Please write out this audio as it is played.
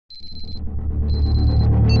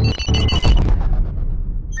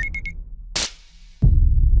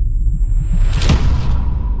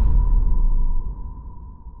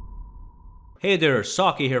Hey there,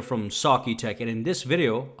 Saki here from SAKITECH, and in this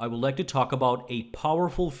video, I would like to talk about a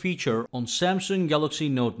powerful feature on Samsung Galaxy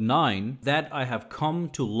Note 9 that I have come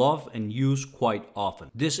to love and use quite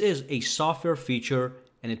often. This is a software feature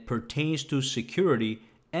and it pertains to security,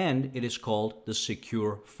 and it is called the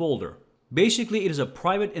Secure Folder. Basically, it is a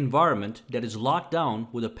private environment that is locked down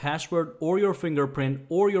with a password or your fingerprint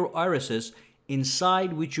or your irises,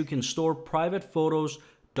 inside which you can store private photos,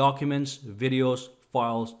 documents, videos,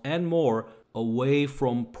 files, and more away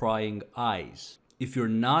from prying eyes. If you're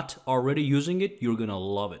not already using it, you're gonna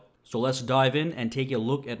love it. So let's dive in and take a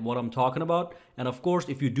look at what I'm talking about. And of course,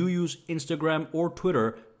 if you do use Instagram or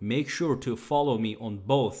Twitter, make sure to follow me on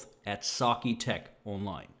both at SAKITECH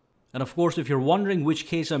online. And of course, if you're wondering which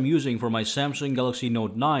case I'm using for my Samsung Galaxy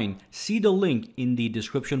Note 9, see the link in the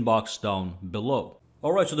description box down below.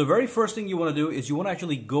 Alright, so the very first thing you want to do is you want to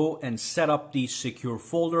actually go and set up the Secure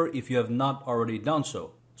Folder if you have not already done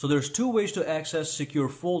so. So there's two ways to access Secure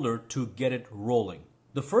Folder to get it rolling.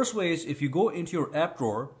 The first way is if you go into your app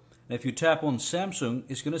drawer, and if you tap on Samsung,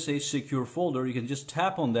 it's going to say Secure Folder. You can just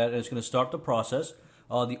tap on that and it's going to start the process.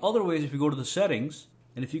 The other way is if you go to the settings,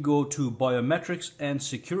 and if you go to Biometrics and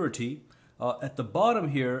Security, at the bottom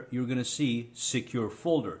here, you're going to see Secure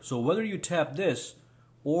Folder. So whether you tap this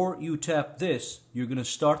or you tap this, you're going to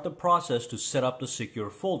start the process to set up the Secure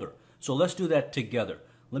Folder. So let's do that together.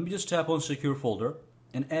 Let me just tap on Secure Folder.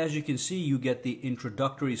 And as you can see, you get the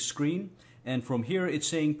introductory screen. And from here, it's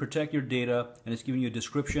saying protect your data, and it's giving you a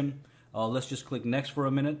description. Let's just click next for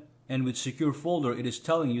a minute. And with Secure Folder, it is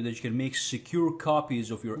telling you that you can make secure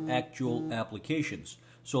copies of your actual applications.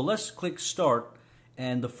 So let's click start.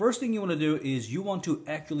 And the first thing you want to do is you want to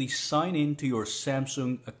actually sign in to your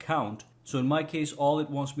Samsung account. So in my case, all it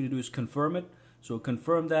wants me to do is confirm it. So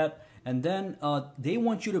confirm that. And then they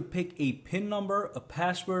want you to pick a PIN number, a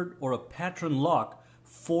password, or a pattern lock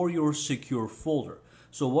for your Secure Folder.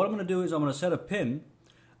 So what I'm going to do is I'm going to set a PIN,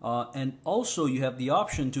 and also you have the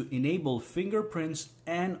option to enable fingerprints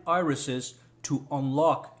and irises to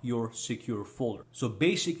unlock your Secure Folder. So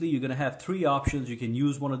basically you're going to have three options. You can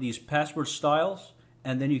use one of these password styles,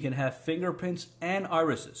 and then you can have fingerprints and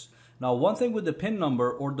irises. Now, one thing with the PIN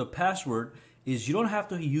number or the password is you don't have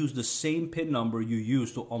to use the same PIN number you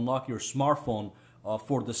use to unlock your smartphone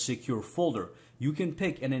for the Secure Folder. You can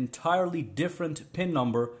pick an entirely different PIN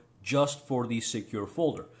number just for the Secure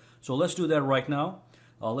Folder. So let's do that right now.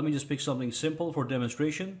 Let me just pick something simple for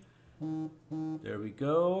demonstration. There we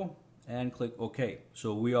go. And click OK.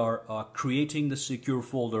 So we are creating the Secure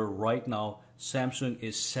Folder right now. Samsung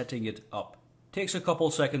is setting it up. Takes a couple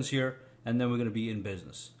seconds here, and then we're going to be in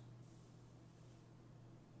business.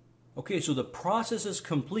 Okay, so the process is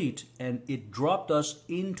complete, and it dropped us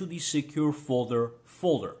into the Secure Folder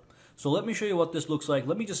folder. So let me show you what this looks like.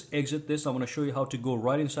 Let me just exit this. I'm going to show you how to go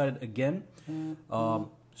right inside it again.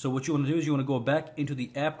 So what you want to do is you want to go back into the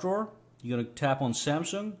app drawer. You're going to tap on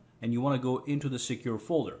Samsung, and you want to go into the Secure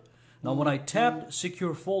Folder. Now when I tapped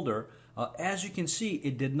Secure Folder, as you can see,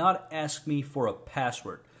 it did not ask me for a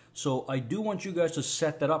password. So I do want you guys to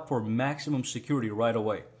set that up for maximum security right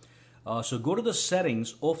away. So go to the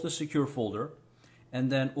settings of the Secure Folder,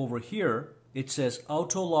 and then over here it says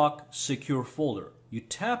Auto Lock Secure Folder. You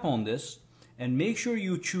tap on this and make sure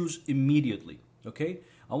you choose immediately. Okay,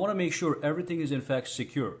 I want to make sure everything is in fact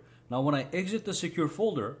secure. Now when I exit the Secure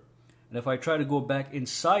Folder, and if I try to go back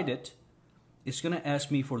inside it, it's going to ask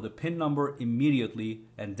me for the PIN number immediately,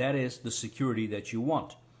 and that is the security that you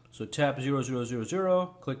want. So tap 0000,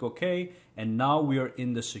 click OK, and now we are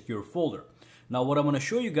in the Secure Folder. Now what I'm going to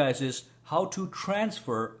show you guys is how to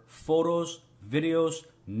transfer photos, videos,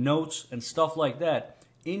 notes, and stuff like that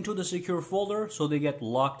into the Secure Folder so they get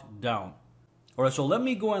locked down. Alright, so let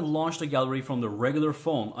me go and launch the gallery from the regular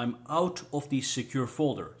phone. I'm out of the Secure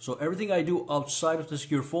Folder. So everything I do outside of the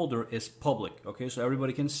Secure Folder is public. Okay, so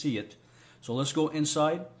everybody can see it. So let's go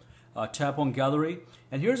inside, tap on gallery,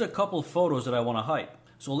 and here's a couple photos that I want to hide.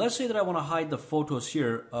 So let's say that I want to hide the photos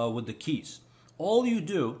here with the keys. All you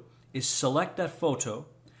do is select that photo,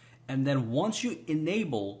 and then once you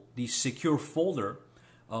enable the Secure Folder,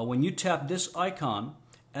 when you tap this icon,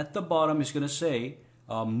 at the bottom it's going to say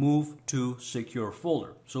move to Secure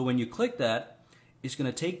Folder. So when you click that, it's going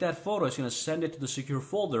to take that photo, it's going to send it to the Secure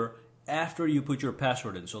Folder after you put your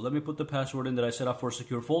password in. So let me put the password in that I set up for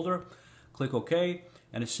Secure Folder, click OK,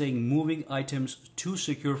 and it's saying moving items to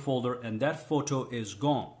Secure Folder, and that photo is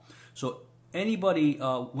gone. So anybody,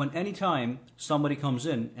 anytime somebody comes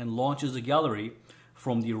in and launches the gallery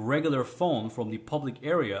from the regular phone, from the public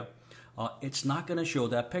area, it's not going to show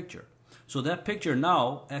that picture. So that picture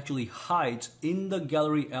now actually hides in the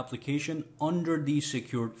gallery application under the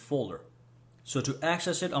secured folder. So to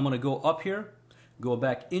access it, I'm going to go up here, go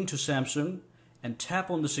back into Samsung, and tap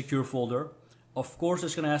on the secure folder. Of course,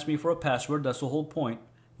 it's going to ask me for a password. That's the whole point.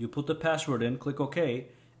 You put the password in, click OK,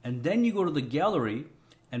 and then you go to the gallery,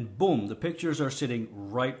 and boom, the pictures are sitting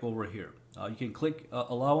right over here. You can click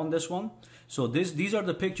allow on this one. So these are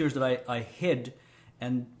the pictures that I hid,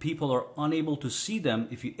 and people are unable to see them.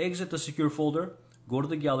 If you exit the secure folder, go to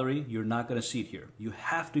the gallery, you're not going to see it here. You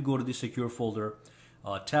have to go to the secure folder,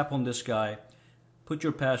 tap on this guy, put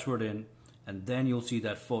your password in, and then you'll see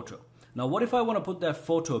that photo. Now, what if I want to put that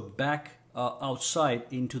photo back outside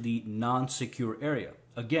into the non-secure area?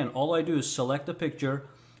 Again, all I do is select the picture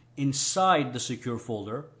inside the secure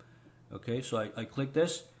folder. Okay, so I click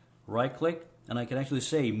this, right click, and I can actually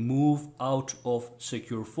say move out of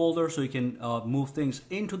secure folder. So you can move things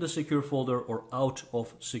into the secure folder or out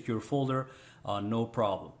of secure folder, no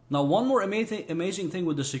problem. Now, one more amazing thing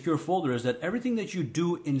with the secure folder is that everything that you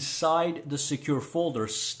do inside the secure folder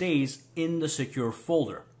stays in the secure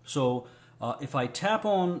folder. So if I tap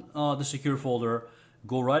on the secure folder,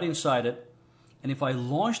 go right inside it, and if I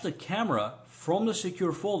launch the camera from the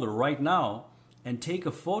secure folder right now and take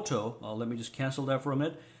a photo, let me just cancel that for a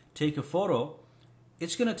minute, take a photo,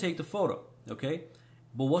 it's going to take the photo, okay?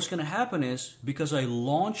 But what's going to happen is, because I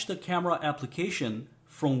launched the camera application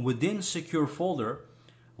from within secure folder,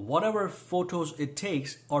 whatever photos it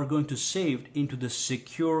takes are going to save into the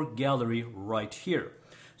secure gallery right here.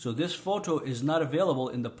 So this photo is not available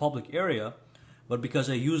in the public area, but because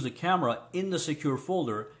I use the camera in the secure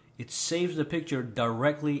folder, it saves the picture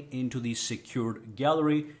directly into the secured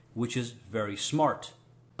gallery, which is very smart.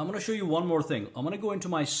 I'm going to show you one more thing. I'm going to go into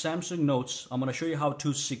my Samsung Notes. I'm going to show you how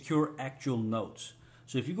to secure actual notes.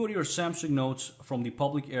 So if you go to your Samsung Notes from the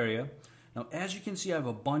public area, now as you can see, I have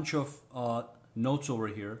a bunch of notes over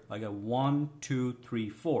here. I got 1, 2, 3,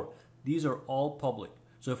 4. These are all public.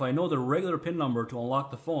 So if I know the regular PIN number to unlock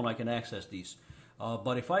the phone, I can access these.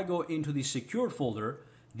 But if I go into the secured folder,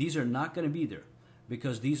 these are not going to be there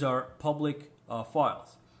because these are public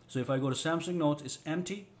files. So if I go to Samsung Notes, it's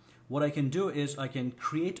empty. What I can do is I can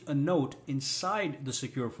create a note inside the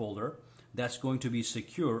secure folder that's going to be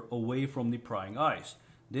secure away from the prying eyes.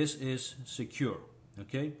 This is secure,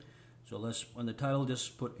 okay? So let's, on the title,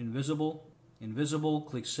 just put invisible,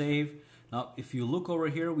 click save. Now, if you look over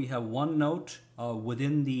here, we have one note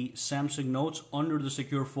within the Samsung Notes under the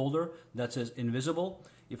secure folder that says invisible.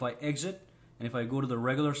 If I exit and if I go to the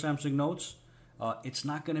regular Samsung Notes, it's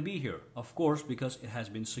not going to be here, of course, because it has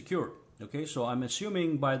been secured. Okay, so I'm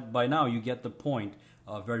assuming by now you get the point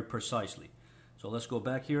very precisely. So let's go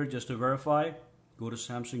back here just to verify. Go to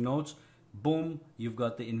Samsung Notes. Boom, you've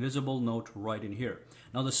got the invisible note right in here.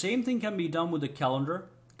 Now the same thing can be done with the calendar,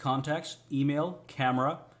 contacts, email,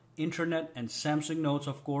 camera, internet, and Samsung Notes,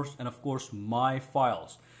 of course, and of course My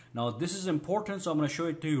Files. Now this is important, so I'm going to show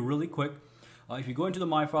it to you really quick. If you go into the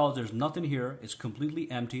My Files, there's nothing here. It's completely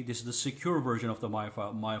empty. This is the secure version of the My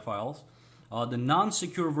Files. The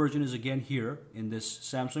non-secure version is again here in this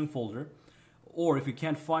Samsung folder. Or if you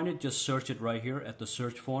can't find it, just search it right here at the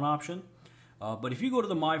search phone option. But if you go to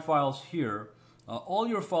the My Files here, all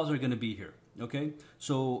your files are going to be here. Okay,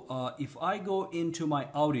 so if I go into my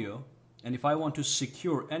audio and if I want to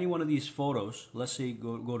secure any one of these photos, let's say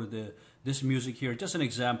go to this music here, just an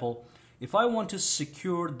example. If I want to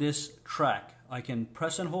secure this track, I can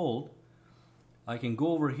press and hold. I can go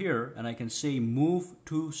over here and I can say move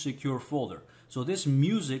to secure folder. So this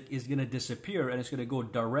music is going to disappear and it's going to go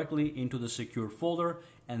directly into the secure folder,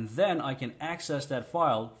 and then I can access that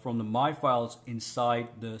file from the My Files inside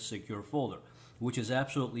the secure folder, which is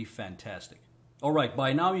absolutely fantastic. Alright,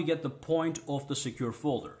 by now you get the point of the secure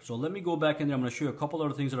folder. So let me go back in there. I'm going to show you a couple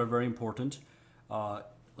other things that are very important.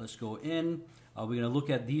 Let's go in. We're going to look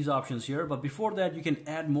at these options here, but before that you can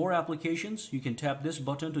add more applications. You can tap this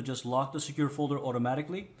button to just lock the secure folder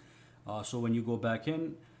automatically. So when you go back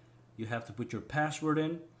in, you have to put your password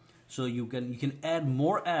in. So you can add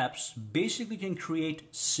more apps. Basically, you can create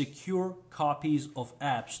secure copies of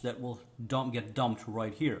apps that will get dumped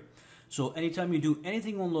right here. So anytime you do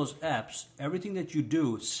anything on those apps, everything that you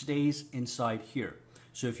do stays inside here.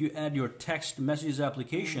 So if you add your text messages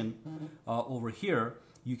application over here,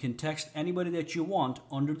 you can text anybody that you want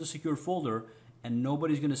under the secure folder, and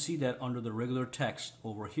nobody's going to see that under the regular text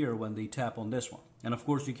over here when they tap on this one. And of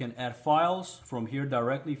course, you can add files from here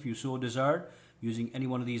directly if you so desired, using any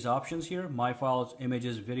one of these options here: My Files,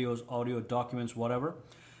 images, videos, audio, documents, whatever.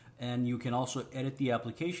 And you can also edit the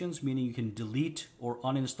applications, meaning you can delete or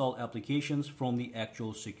uninstall applications from the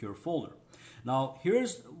actual secure folder. Now,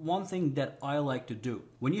 here's one thing that I like to do.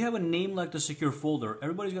 When you have a name like the secure folder,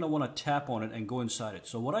 everybody's going to want to tap on it and go inside it.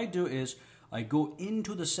 So what I do is I go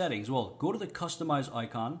into the settings. Well, go to the customize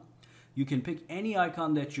icon. You can pick any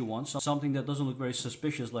icon that you want, something that doesn't look very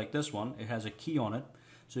suspicious like this one. It has a key on it.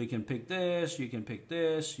 So you can pick this, you can pick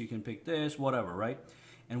this, you can pick this, whatever, right?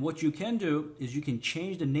 And what you can do is you can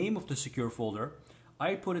change the name of the secure folder.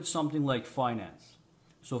 I put it something like finance.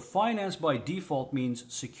 So finance by default means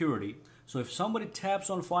security. So if somebody taps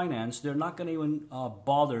on finance, they're not going to even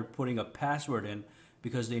bother putting a password in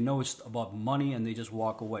because they know it's about money and they just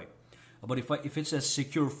walk away. But if it says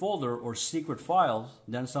secure folder or secret files,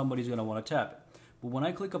 then somebody's going to want to tap it. But when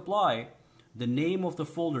I click apply, the name of the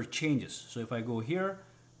folder changes. So if I go here,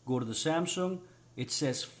 go to the Samsung, it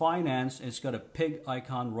says finance, and it's got a pig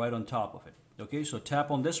icon right on top of it. Okay, so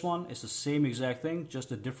tap on this one. It's the same exact thing,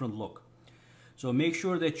 just a different look. So make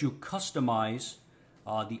sure that you customize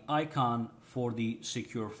the icon for the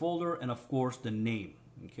secure folder and of course the name.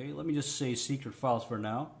 Okay, let me just say secret files for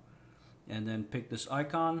now. And then pick this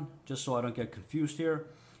icon just so I don't get confused here.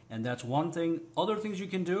 And that's one thing. Other things you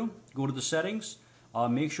can do, go to the settings,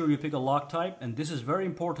 make sure you pick a lock type, and this is very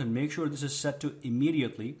important. Make sure this is set to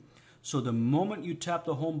immediately, so the moment you tap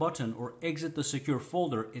the home button or exit the secure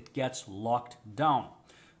folder, it gets locked down.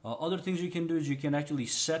 Other things you can do is you can actually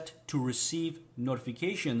set to receive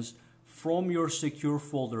notifications from your secure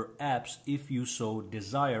folder apps if you so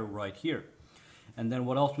desire right here. And then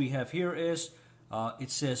what else we have here is it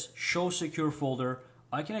says show secure folder.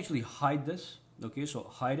 I can actually hide this. Okay, so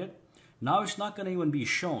hide it. Now it's not going to even be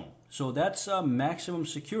shown. So that's maximum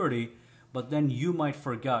security, but then you might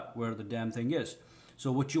forget where the damn thing is.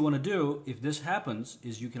 So what you want to do if this happens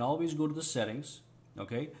is you can always go to the settings.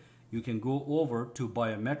 Okay, you can go over to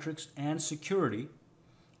biometrics and security,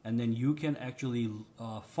 and then you can actually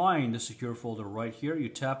find the secure folder right here. You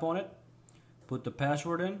tap on it, put the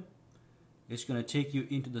password in. It's going to take you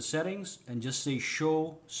into the settings and just say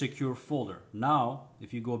show secure folder. Now,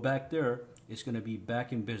 if you go back there, it's going to be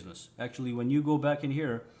back in business. Actually, when you go back in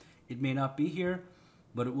here, it may not be here,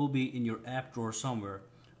 but it will be in your app drawer somewhere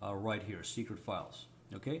right here, secret files.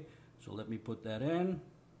 Okay, so let me put that in.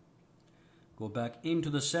 Go back into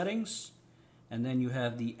the settings, and then you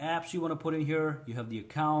have the apps you want to put in here. You have the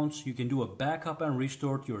accounts. You can do a backup and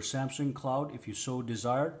restore to your Samsung cloud if you so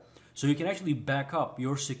desired. So you can actually back up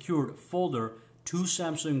your secured folder to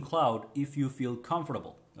Samsung Cloud if you feel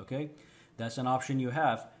comfortable. Okay, that's an option you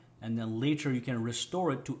have. And then later you can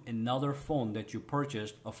restore it to another phone that you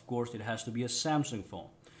purchased. Of course, it has to be a Samsung phone.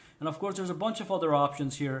 And of course, there's a bunch of other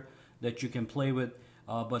options here that you can play with.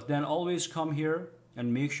 But then always come here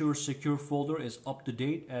and make sure secure folder is up to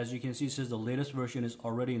date. As you can see, it says the latest version is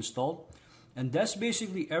already installed. And that's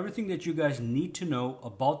basically everything that you guys need to know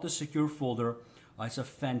about the secure folder. It's a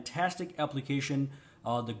fantastic application.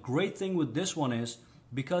 The great thing with this one is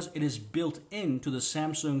because it is built into the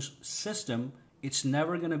Samsung's system, it's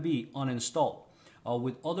never going to be uninstalled.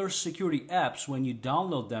 With other security apps, when you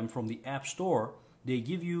download them from the App Store, they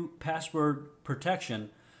give you password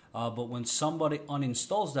protection, but when somebody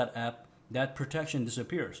uninstalls that app, that protection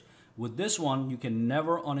disappears. With this one, you can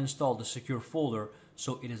never uninstall the secure folder,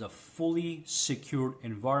 so it is a fully secured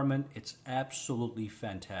environment. It's absolutely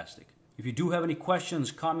fantastic. If you do have any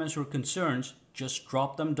questions, comments, or concerns, just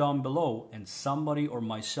drop them down below and somebody or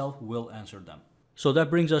myself will answer them. So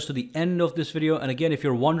that brings us to the end of this video. And again, if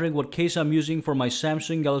you're wondering what case I'm using for my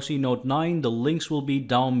Samsung Galaxy Note 9, the links will be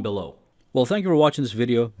down below. Well, thank you for watching this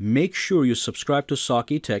video. Make sure you subscribe to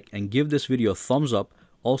SAKITECH and give this video a thumbs up.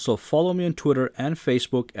 Also, follow me on Twitter and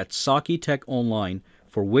Facebook at SAKITECH Online,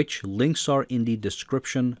 for which links are in the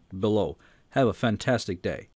description below. Have a fantastic day.